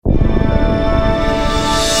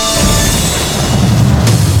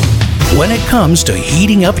When it comes to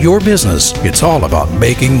heating up your business, it's all about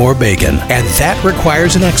making more bacon, and that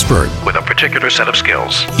requires an expert with a particular set of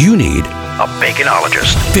skills. You need a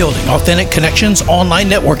baconologist. Building authentic connections, online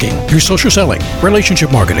networking, your social selling,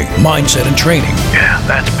 relationship marketing, mindset and training. Yeah,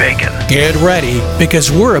 that's bacon. Get ready,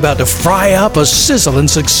 because we're about to fry up a sizzling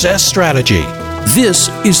success strategy. This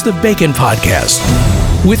is the Bacon Podcast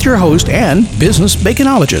with your host and business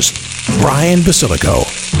baconologist, Brian Basilico.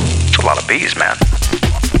 It's a lot of bees, man.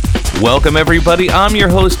 Welcome, everybody. I'm your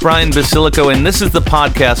host, Brian Basilico, and this is the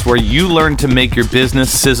podcast where you learn to make your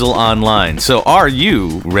business sizzle online. So are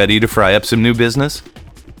you ready to fry up some new business?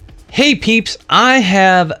 Hey, peeps, I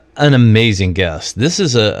have an amazing guest. This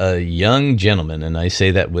is a young gentleman, and I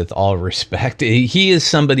say that with all respect. He is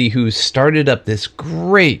somebody who started up this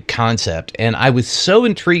great concept, and I was so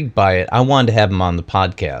intrigued by it, I wanted to have him on the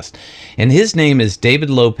podcast. And his name is David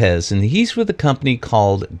Lopez, and he's with a company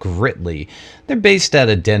called Gritly. They're based out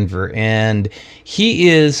of Denver, and he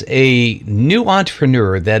is a new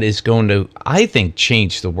entrepreneur that is going to, I think,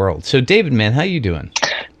 change the world. So, David, man, how you doing?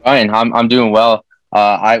 Brian, I'm doing well.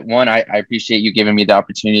 I appreciate you giving me the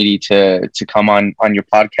opportunity to come on your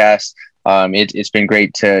podcast. It's been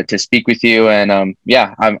great to speak with you, and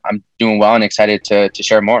I'm doing well and excited to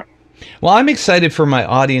share more. Well, I'm excited for my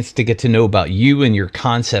audience to get to know about you and your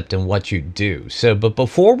concept and what you do. So, but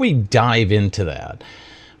before we dive into that,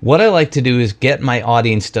 what I like to do is get my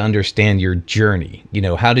audience to understand your journey. You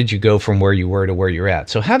know, how did you go from where you were to where you're at?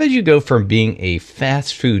 So how did you go from being a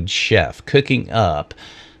fast food chef, cooking up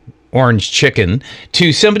orange chicken,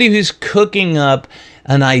 to somebody who's cooking up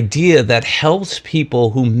an idea that helps people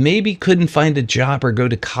who maybe couldn't find a job or go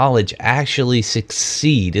to college actually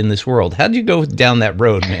succeed in this world? How did you go down that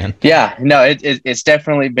road, man? Yeah, no, it's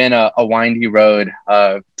definitely been a windy road,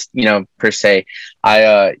 per se.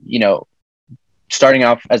 Starting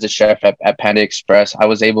off as a chef at Panda Express, I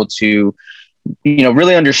was able to,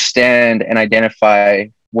 really understand and identify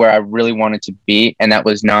where I really wanted to be. And that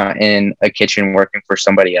was not in a kitchen working for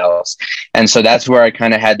somebody else. And so that's where I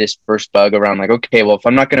kind of had this first bug around, like, okay, well, if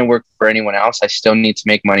I'm not going to work for anyone else, I still need to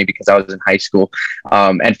make money because I was in high school.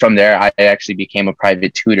 And from there, I actually became a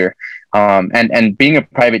private tutor. And being a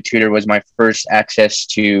private tutor was my first access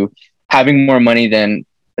to having more money than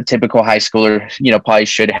a typical high schooler, probably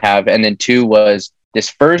should have. And then two was this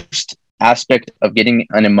first aspect of getting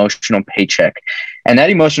an emotional paycheck. And that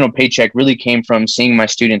emotional paycheck really came from seeing my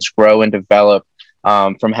students grow and develop,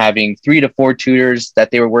 from having 3 to 4 tutors that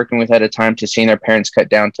they were working with at a time to seeing their parents cut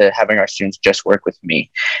down to having our students just work with me.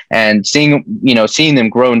 And seeing them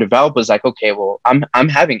grow and develop was like, okay, well, I'm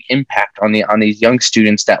having impact on these young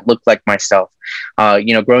students that look like myself.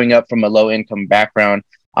 Growing up from a low income background,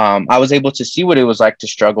 I was able to see what it was like to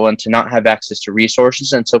struggle and to not have access to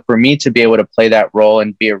resources. And so for me to be able to play that role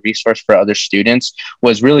and be a resource for other students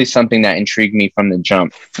was really something that intrigued me from the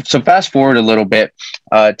jump. So fast forward a little bit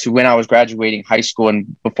to when I was graduating high school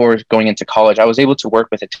and before going into college, I was able to work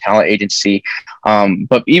with a talent agency.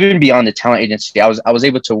 But even beyond the talent agency, I was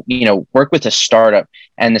able to, work with a startup.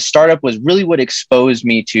 And the startup was really what exposed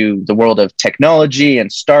me to the world of technology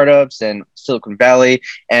and startups and Silicon Valley.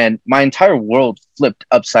 And my entire world flipped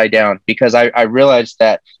upside down because I realized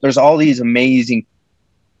that there's all these amazing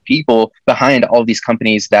people behind all these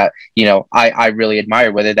companies that, I really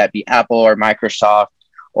admire, whether that be Apple or Microsoft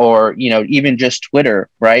or, even just Twitter.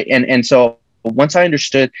 Right. And so once I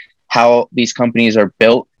understood how these companies are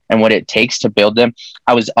built and what it takes to build them,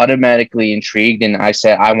 I was automatically intrigued. And I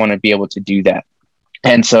said, I want to be able to do that.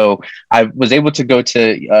 And so I was able to go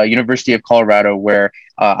to University of Colorado where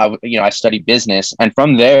I studied business. And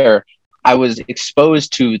from there, I was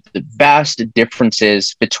exposed to the vast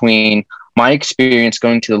differences between my experience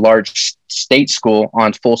going to the large state school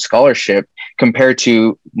on full scholarship compared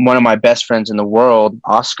to one of my best friends in the world,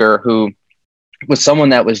 Oscar, who was someone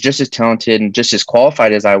that was just as talented and just as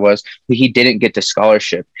qualified as I was, but he didn't get the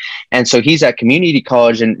scholarship. And so he's at community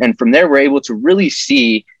college. And from there, we're able to really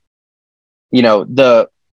see the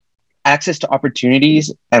access to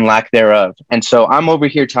opportunities and lack thereof. And so I'm over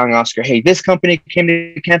here telling Oscar, hey, this company came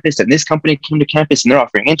to campus and this company came to campus and they're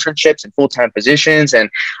offering internships and full-time positions. And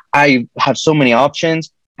I have so many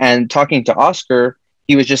options. And talking to Oscar,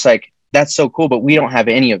 he was just like, that's so cool, but we don't have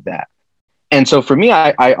any of that. And so for me,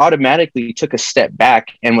 I automatically took a step back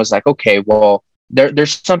and was like, okay, well,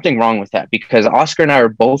 there's something wrong with that because Oscar and I are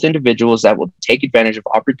both individuals that will take advantage of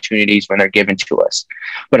opportunities when they're given to us.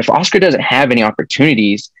 But if Oscar doesn't have any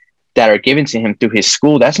opportunities that are given to him through his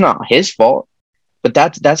school, that's not his fault, but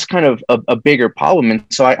that's kind of a bigger problem. And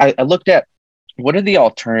so I looked at what are the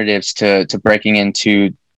alternatives to breaking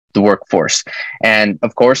into the workforce. And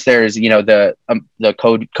of course, there's,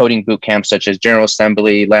 the coding boot camps such as General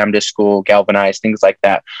Assembly, Lambda School, Galvanize, things like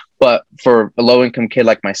that. But for a low income kid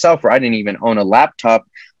like myself, where I didn't even own a laptop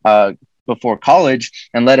before college,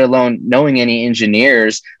 and let alone knowing any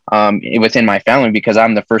engineers within my family, because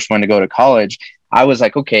I'm the first one to go to college, I was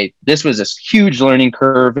like, okay, this was a huge learning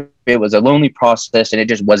curve. It was a lonely process, and it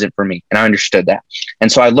just wasn't for me. And I understood that.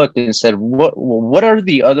 And so I looked and said, what are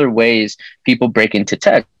the other ways people break into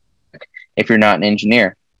tech if you're not an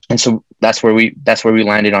engineer? And so that's where we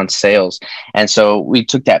landed on sales. And so we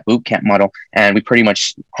took that boot camp model, and we pretty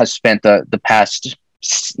much have spent the past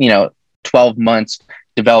 12 months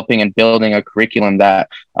developing and building a curriculum that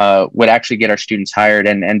would actually get our students hired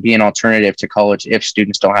and be an alternative to college if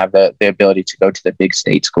students don't have the ability to go to the big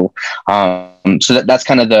state school. So that's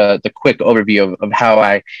kind of the quick overview of how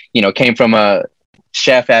I came from a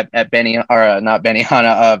chef at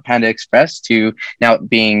Panda Express to now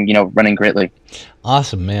being running Gritly.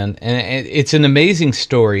 Awesome, man. And it's an amazing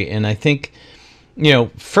story. And I think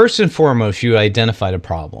first and foremost, you identified a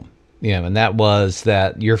problem, and that was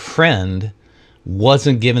that your friend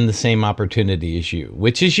wasn't given the same opportunity as you,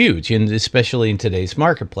 which is huge, and especially in today's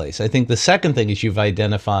marketplace. I think the second thing is you've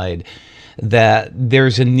identified that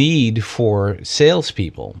there's a need for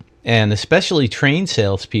salespeople, and especially trained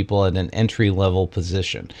salespeople at an entry-level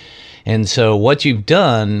position. And so what you've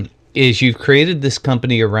done is you've created this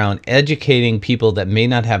company around educating people that may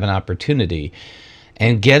not have an opportunity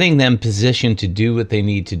and getting them positioned to do what they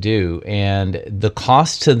need to do. And the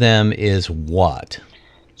cost to them is what?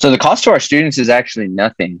 So the cost to our students is actually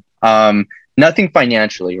nothing, nothing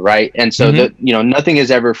financially, right? And so nothing is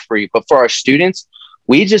ever free. But for our students,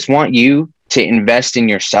 we just want you to invest in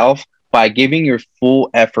yourself by giving your full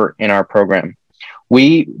effort in our program.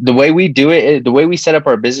 The way we do it, the way we set up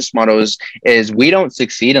our business model is we don't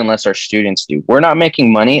succeed unless our students do. We're not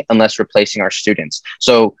making money unless we're placing our students.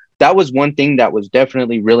 So that was one thing that was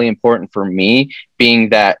definitely really important for me, being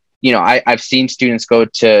that I've seen students go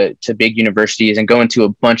to big universities and go into a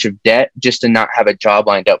bunch of debt just to not have a job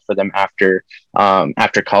lined up for them after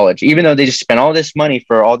college, even though they just spent all this money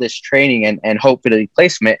for all this training and hope for the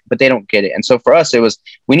placement, but they don't get it. And so for us,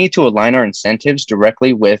 we need to align our incentives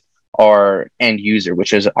directly with our end user,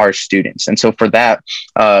 which is our students. And so for that,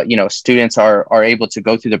 students are able to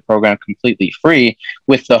go through the program completely free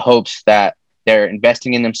with the hopes that they're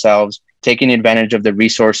investing in themselves, taking advantage of the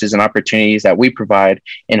resources and opportunities that we provide,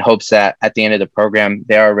 in hopes that at the end of the program,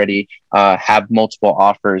 they already have multiple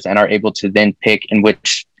offers and are able to then pick in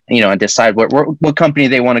which, and decide what company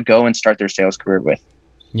they want to go and start their sales career with.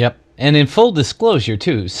 Yep. And in full disclosure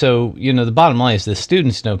too. So, the bottom line is the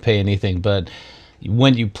students don't pay anything, but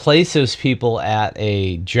when you place those people at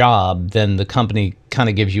a job, then the company kind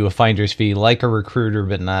of gives you a finder's fee like a recruiter,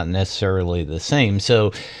 but not necessarily the same.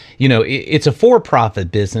 So, it's a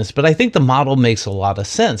for-profit business, but I think the model makes a lot of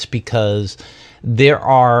sense because there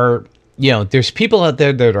are, there's people out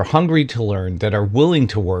there that are hungry to learn, that are willing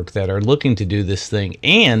to work, that are looking to do this thing.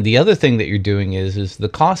 And the other thing that you're doing is the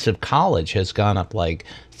cost of college has gone up like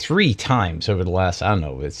 3 times over the last, I don't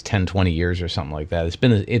know, it's 10, 20 years or something like that.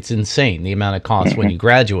 It's insane, the amount of cost when you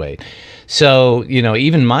graduate. So,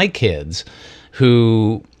 even my kids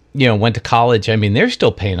who, went to college, I mean, they're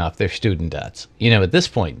still paying off their student debts, at this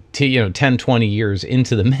point, 10, 20 years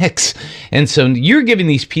into the mix. And so you're giving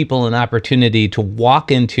these people an opportunity to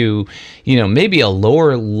walk into, maybe a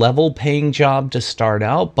lower level paying job to start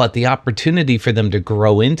out, but the opportunity for them to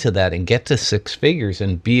grow into that and get to 6 figures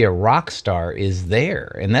and be a rock star is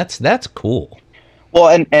there. And that's cool.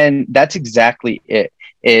 Well, and that's exactly it,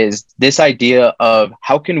 is this idea of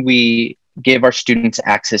how can we give our students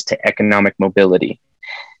access to economic mobility,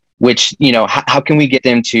 which, how can we get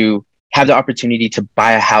them to have the opportunity to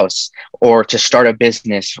buy a house or to start a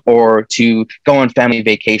business or to go on family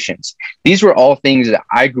vacations? These were all things that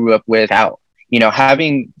I grew up without,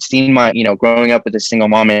 having seen my, growing up with a single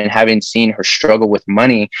mom and having seen her struggle with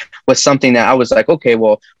money was something that I was like, okay,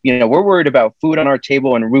 well, we're worried about food on our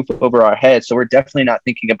table and a roof over our heads. So we're definitely not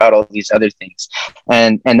thinking about all these other things.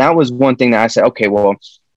 And that was one thing that I said, okay, well,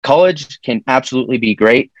 college can absolutely be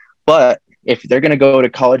great, but if they're going to go to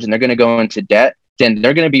college and they're going to go into debt, then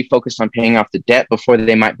they're going to be focused on paying off the debt before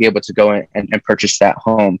they might be able to go and purchase that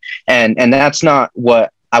home. And that's not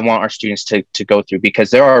what I want our students to go through, because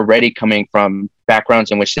they're already coming from backgrounds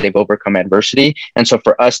in which they've overcome adversity. And so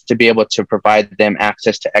for us to be able to provide them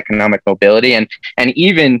access to economic mobility and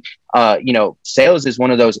even, sales is one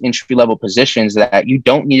of those entry-level positions that you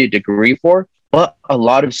don't need a degree for, but a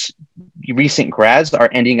lot of recent grads are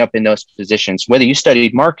ending up in those positions, whether you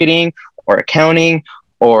studied marketing or accounting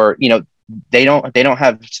or, they don't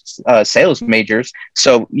have sales majors.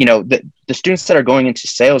 So, the students that are going into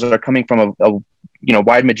sales are coming from a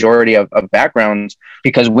wide majority of backgrounds,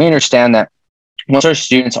 because we understand that once our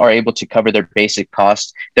students are able to cover their basic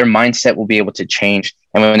costs, their mindset will be able to change.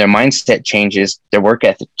 And when their mindset changes, their work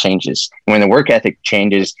ethic changes. And when the work ethic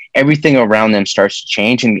changes, everything around them starts to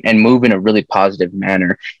change and move in a really positive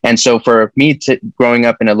manner. And so for me, growing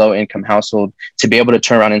up in a low income household, to be able to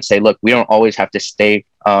turn around and say, look, we don't always have to stay,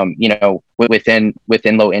 within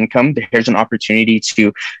low income. Here's an opportunity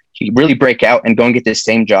to really break out and go and get the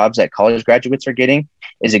same jobs that college graduates are getting,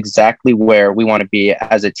 is exactly where we want to be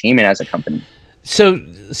as a team and as a company. So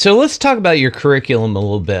let's talk about your curriculum a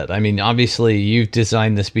little bit. I mean, obviously you've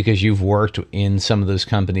designed this because you've worked in some of those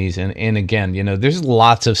companies. And again, there's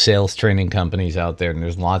lots of sales training companies out there, and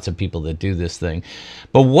there's lots of people that do this thing.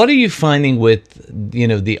 But what are you finding with,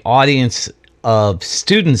 the audience of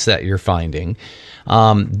students that you're finding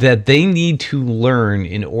that they need to learn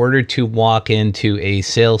in order to walk into a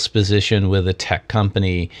sales position with a tech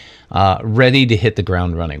company ready to hit the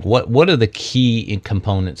ground running? What are the key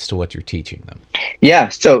components to what you're teaching them? Yeah,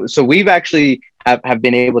 so we've actually have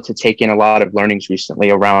been able to take in a lot of learnings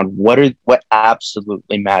recently around what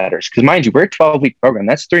absolutely matters. Because mind you, we're a 12-week program.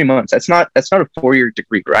 That's 3 months. That's not a 4-year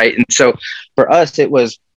degree, right? And so for us, it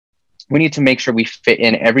was, we need to make sure we fit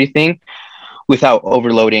in everything without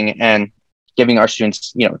overloading and giving our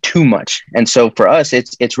students, too much. And so for us,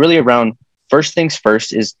 it's really around, first things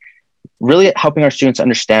first, is really helping our students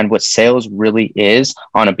understand what sales really is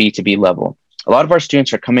on a B2B level. A lot of our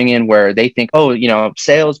students are coming in where they think, oh,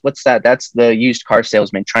 sales, what's that? That's the used car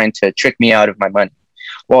salesman trying to trick me out of my money.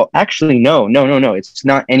 Well, actually, no. It's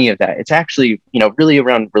not any of that. It's actually, really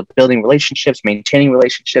around building relationships, maintaining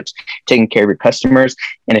relationships, taking care of your customers.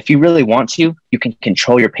 And if you really want to, you can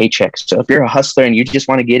control your paychecks. So if you're a hustler and you just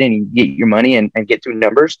want to get in and get your money and get through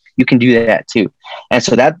numbers, you can do that too. And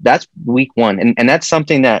so that's week one. And that's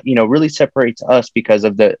something that, really separates us because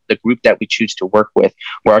of the group that we choose to work with,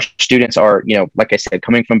 where our students are, like I said,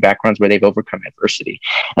 coming from backgrounds where they've overcome adversity.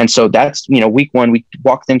 And so that's, week one, we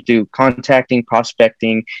walk them through contacting,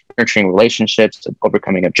 prospecting, nurturing relationships,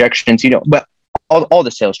 overcoming objections, but all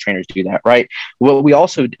the sales trainers do that, right? What we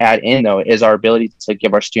also add in, though, is our ability to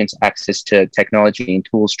give our students access to technology and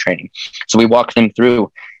tools training. So we walk them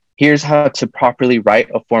through, here's how to properly write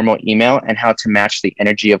a formal email and how to match the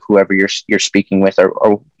energy of whoever you're speaking with,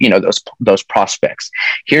 or those prospects.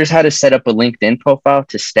 Here's how to set up a LinkedIn profile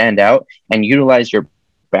to stand out and utilize your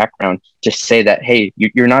background to say that, hey,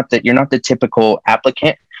 you're not the typical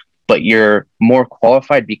applicant, but you're more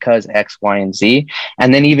qualified because X, Y, and Z.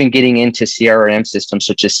 And then even getting into CRM systems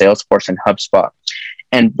such as Salesforce and HubSpot.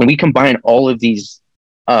 And when we combine all of these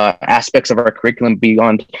aspects of our curriculum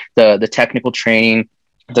beyond the technical training,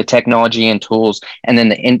 the technology and tools, and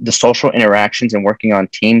then the social interactions and working on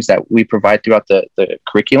teams that we provide throughout the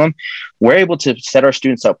curriculum, we're able to set our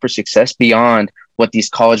students up for success beyond what these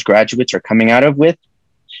college graduates are coming out of with,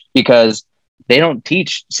 because they don't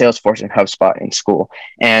teach Salesforce and HubSpot in school.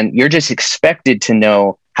 And you're just expected to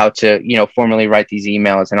know how to, formally write these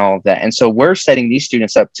emails and all of that. And so we're setting these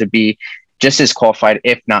students up to be just as qualified,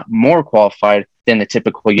 if not more qualified, than the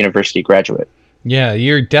typical university graduate. Yeah,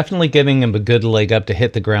 you're definitely giving them a good leg up to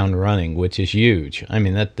hit the ground running, which is huge. I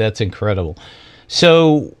mean, that's incredible.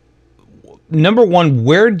 So, number one,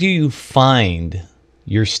 where do you find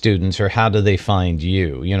your students, or how do they find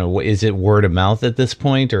you? Is it word of mouth at this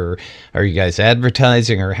point, or are you guys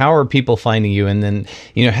advertising, or how are people finding you? And then,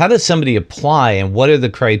 how does somebody apply, and what are the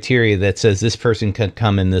criteria that says this person can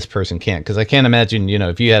come and this person can't? Because I can't imagine,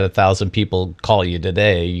 if you had 1,000 people call you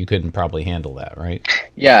today, you couldn't probably handle that, right?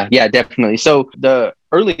 Yeah, definitely. So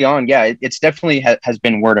early on, it's definitely has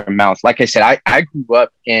been word of mouth. Like I said, I grew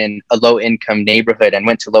up in a low income neighborhood and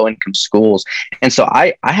went to low income schools. And so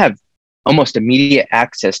I have almost immediate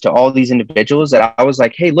access to all these individuals that I was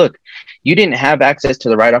like, hey, look, you didn't have access to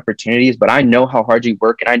the right opportunities, but I know how hard you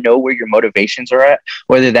work and I know where your motivations are at,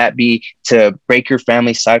 whether that be to break your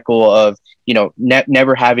family cycle of,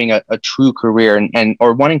 never having a true career and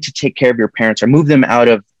or wanting to take care of your parents or move them out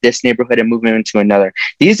of this neighborhood and move them into another.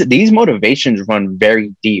 These motivations run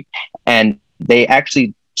very deep, and they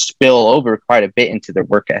actually spill over quite a bit into their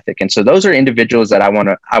work ethic. And so those are individuals that I want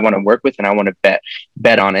to work with and I want to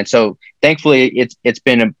bet on. And so thankfully it's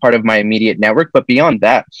been a part of my immediate network. But beyond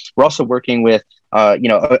that, we're also working with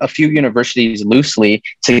a few universities loosely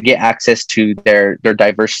to get access to their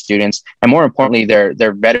diverse students, and more importantly,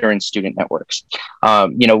 their veteran student networks.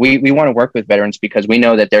 We want to work with veterans because we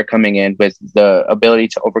know that they're coming in with the ability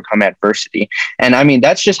to overcome adversity. And I mean,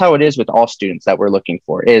 that's just how it is with all students that we're looking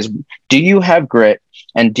for is, do you have grit?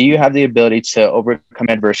 And do you have the ability to overcome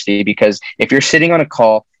adversity? Because if you're sitting on a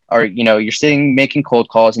call, or you're sitting making cold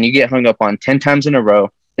calls and you get hung up on 10 times in a row,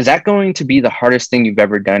 is that going to be the hardest thing you've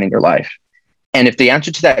ever done in your life? And if the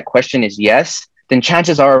answer to that question is yes, then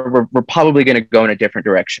chances are we're probably going to go in a different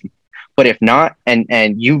direction. But if not,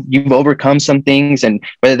 and you've overcome some things, and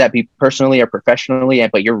whether that be personally or professionally,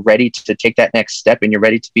 but you're ready to take that next step and you're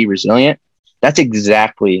ready to be resilient, that's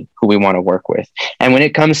exactly who we want to work with. And when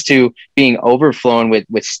it comes to being overflowing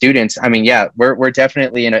with students, I mean, yeah, we're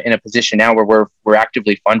definitely in a position now where we're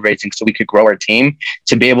actively fundraising so we could grow our team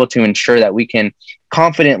to be able to ensure that we can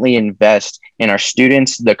confidently invest in our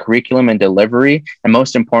students, the curriculum and delivery, and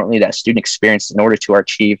most importantly, that student experience in order to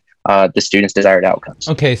achieve the students' desired outcomes.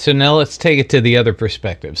 Okay, so now let's take it to the other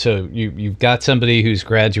perspective. So you've got somebody who's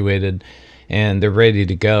graduated and they're ready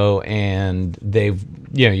to go, and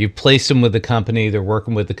you've placed them with the company, they're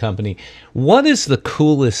working with the company. What is the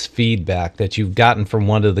coolest feedback that you've gotten from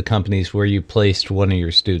one of the companies where you placed one of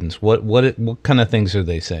your students? What kind of things are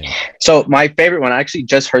they saying? So my favorite one, I actually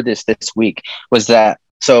just heard this week, was that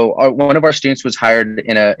one of our students was hired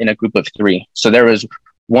in a group of 3. So there was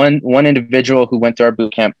one individual who went through our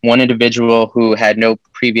boot camp, one individual who had no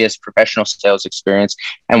previous professional sales experience,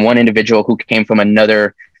 and one individual who came from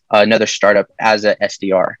another startup as a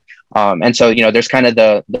SDR. And so, there's kind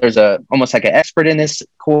of there's almost like an expert in this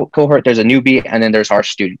cohort. There's a newbie, and then there's our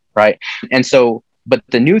student, right? And so, but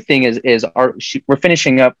the new thing is we're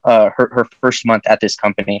finishing up her first month at this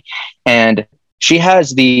company, and she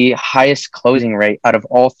has the highest closing rate out of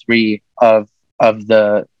all 3 of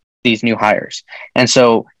these new hires. And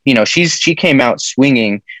so, she came out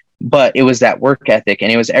swinging. But it was that work ethic,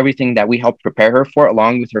 and it was everything that we helped prepare her for,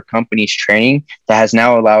 along with her company's training, that has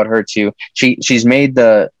now allowed her to. She's made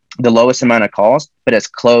the lowest amount of calls, but has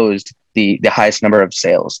closed the highest number of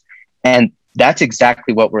sales. And that's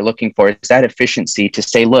exactly what we're looking for, is that efficiency to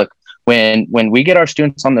say, look, when we get our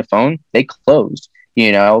students on the phone, they close.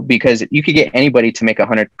 Because you could get anybody to make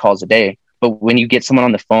 100 calls a day, but when you get someone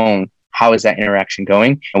on the phone, how is that interaction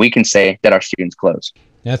going? And we can say that our students close.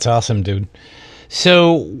 That's awesome, dude.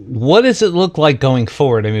 So what does it look like going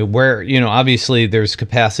forward? I mean, where, obviously there's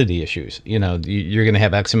capacity issues. You're going to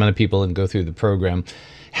have X amount of people and go through the program.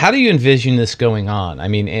 How do you envision this going on? I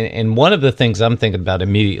mean, and one of the things I'm thinking about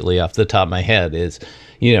immediately off the top of my head is,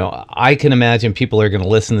 I can imagine people are going to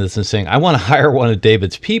listen to this and saying, I want to hire one of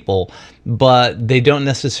David's people, but they don't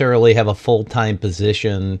necessarily have a full-time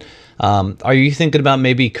position. Are you thinking about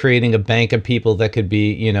maybe creating a bank of people that could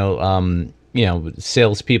be,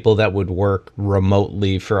 salespeople that would work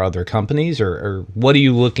remotely for other companies, or what are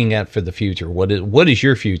you looking at for the future? What does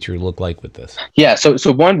your future look like with this? Yeah. So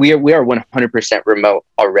one, we are 100% remote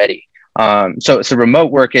already. So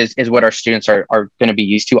remote work is what our students are going to be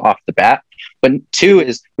used to off the bat. But 2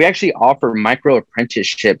 is we actually offer micro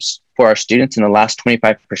apprenticeships for our students in the last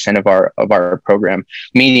 25% of our program,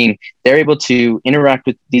 meaning they're able to interact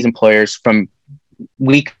with these employers from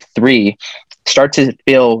week 3, start to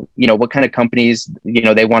feel, what kind of companies,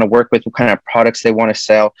 they want to work with, what kind of products they want to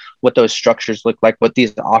sell, what those structures look like, what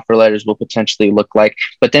these offer letters will potentially look like.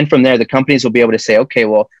 But then from there, the companies will be able to say, okay,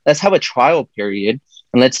 well, let's have a trial period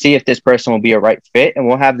and let's see if this person will be a right fit. And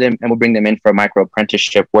we'll have them, and we'll bring them in for a micro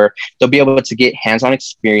apprenticeship where they'll be able to get hands-on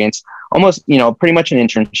experience, almost, pretty much an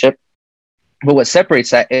internship. But what separates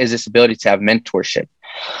that is this ability to have mentorship.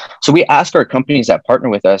 So we ask our companies that partner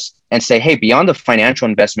with us and say, hey, beyond the financial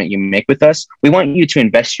investment you make with us, we want you to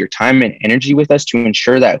invest your time and energy with us to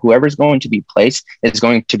ensure that whoever's going to be placed is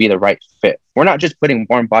going to be the right fit. We're not just putting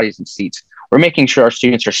warm bodies in seats. We're making sure our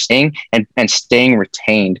students are staying and staying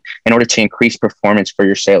retained in order to increase performance for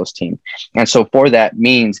your sales team. And so for that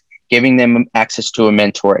means giving them access to a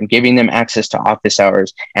mentor and giving them access to office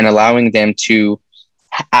hours and allowing them to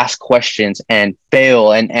ask questions and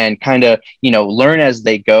fail and kind of, learn as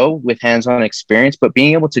they go with hands-on experience, but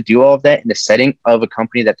being able to do all of that in the setting of a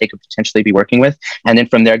company that they could potentially be working with. And then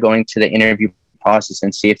from there, going to the interview process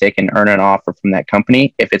and see if they can earn an offer from that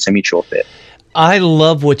company, if it's a mutual fit. I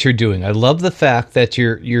love what you're doing. I love the fact that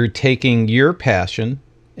you're taking your passion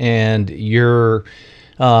and your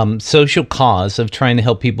social cause of trying to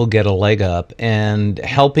help people get a leg up and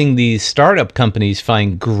helping these startup companies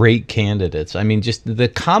find great candidates. I mean, just the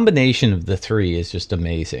combination of the 3 is just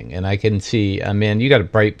amazing. And I can see, man, you got a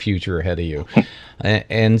bright future ahead of you.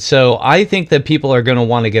 And so I think that people are going to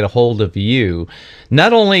want to get a hold of you,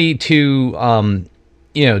 not only to,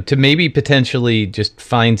 to maybe potentially just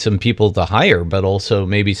find some people to hire, but also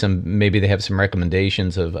maybe they have some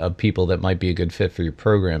recommendations of people that might be a good fit for your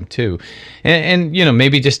program too. And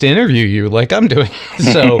maybe just to interview you like I'm doing.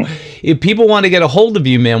 So if people want to get a hold of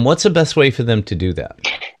you, man, what's the best way for them to do that?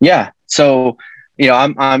 Yeah. So,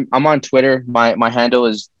 I'm on Twitter. My handle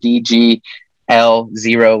is DGL0PEZ.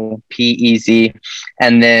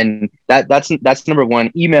 And then that's number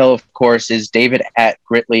one. Email, of course, is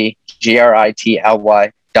david@gritly,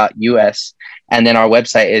 GRITLY.US. And then our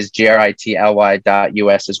website is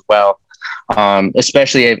GRITLY.US as well.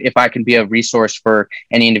 Especially if I can be a resource for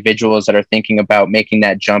any individuals that are thinking about making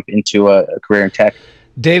that jump into a career in tech.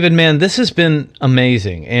 David, man, this has been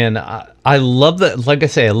amazing. And I love like I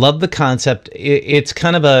say, I love the concept. It's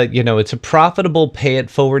kind of it's a profitable, pay it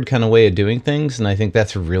forward kind of way of doing things. And I think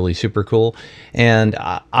that's really super cool. And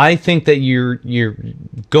I think that you're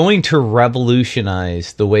going to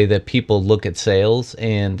revolutionize the way that people look at sales.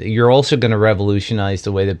 And you're also going to revolutionize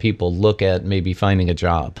the way that people look at maybe finding a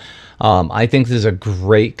job. I think this is a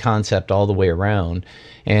great concept all the way around.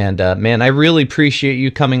 And man, I really appreciate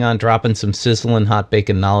you coming on, dropping some sizzling hot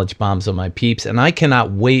bacon knowledge bombs on my peeps. And I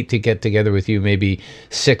cannot wait to get together with you maybe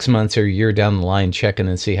 6 months or a year down the line, checking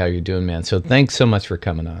and see how you're doing, man. So thanks so much for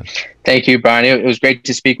coming on. Thank you, Brian. It was great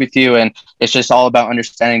to speak with you. And it's just all about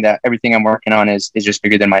understanding that everything I'm working on is just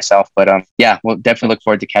bigger than myself. But yeah, we'll definitely look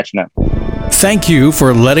forward to catching up. Thank you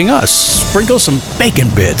for letting us sprinkle some bacon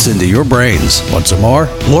bits into your brains. Want some more?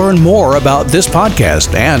 Learn more about this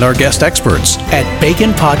podcast and our guest experts at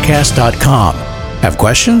baconpodcast.com. Have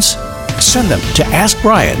questions? Send them to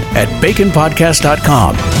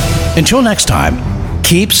askbrian@baconpodcast.com. Until next time,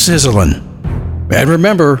 keep sizzling. And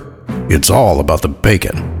remember, it's all about the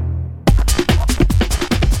bacon.